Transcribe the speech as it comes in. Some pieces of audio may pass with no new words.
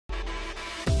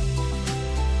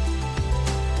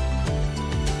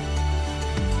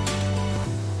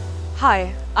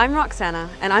Hi, I'm Roxana,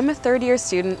 and I'm a third-year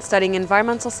student studying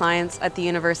environmental science at the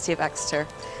University of Exeter.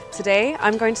 Today,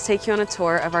 I'm going to take you on a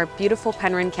tour of our beautiful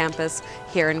Penryn Campus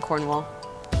here in Cornwall.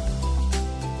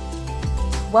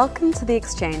 Welcome to the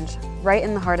Exchange, right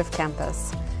in the heart of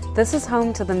campus. This is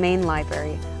home to the main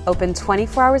library, open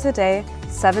 24 hours a day,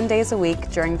 7 days a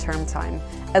week during term time,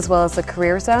 as well as the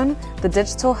Career Zone, the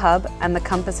Digital Hub, and the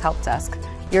Campus Help Desk,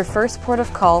 your first port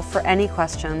of call for any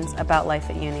questions about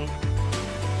life at uni.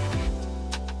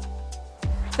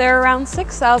 There are around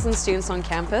 6,000 students on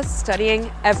campus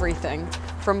studying everything,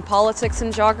 from politics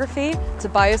and geography, to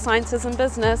biosciences and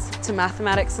business, to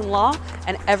mathematics and law,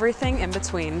 and everything in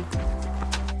between.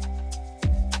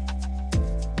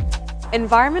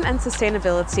 Environment and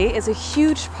sustainability is a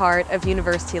huge part of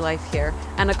university life here,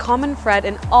 and a common thread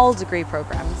in all degree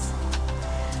programs.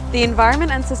 The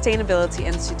Environment and Sustainability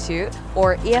Institute,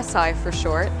 or ESI for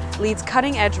short, leads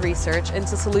cutting-edge research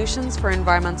into solutions for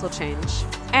environmental change.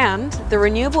 And the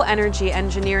Renewable Energy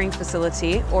Engineering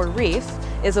Facility, or REEF,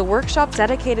 is a workshop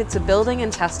dedicated to building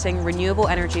and testing renewable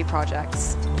energy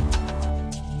projects.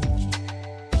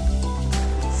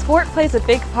 Sport plays a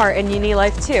big part in uni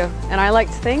life too, and I like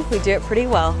to think we do it pretty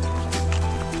well.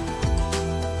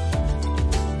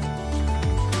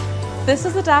 This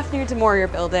is the Daphne du Maurier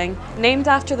building, named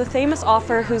after the famous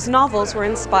author whose novels were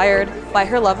inspired by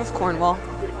her love of Cornwall.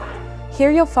 Here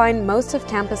you'll find most of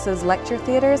campus's lecture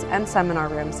theatres and seminar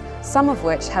rooms, some of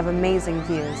which have amazing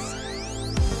views.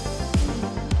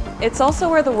 It's also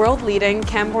where the world-leading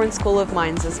Camborne School of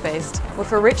Mines is based,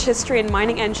 with a rich history in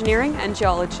mining engineering and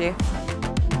geology.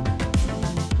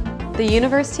 The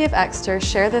University of Exeter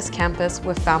share this campus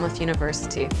with Falmouth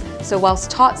University, so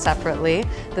whilst taught separately,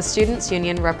 the Students'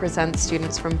 Union represents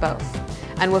students from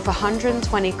both. And with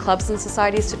 120 clubs and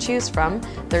societies to choose from,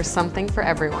 there's something for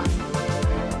everyone.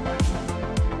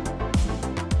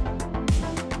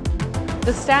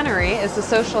 The Stannery is the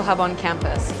social hub on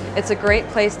campus. It's a great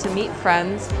place to meet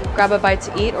friends, grab a bite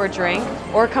to eat or drink,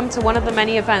 or come to one of the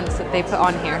many events that they put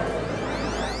on here.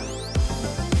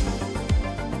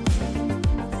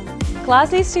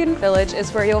 Glasney Student Village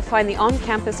is where you'll find the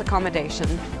on-campus accommodation,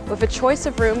 with a choice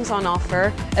of rooms on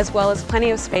offer, as well as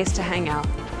plenty of space to hang out.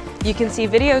 You can see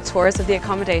video tours of the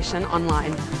accommodation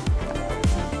online.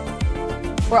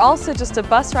 We're also just a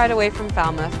bus ride away from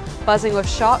Falmouth, buzzing with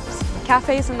shops,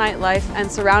 cafes and nightlife,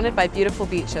 and surrounded by beautiful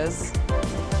beaches.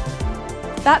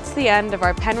 That's the end of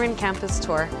our Penryn Campus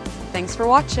tour. Thanks for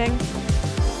watching.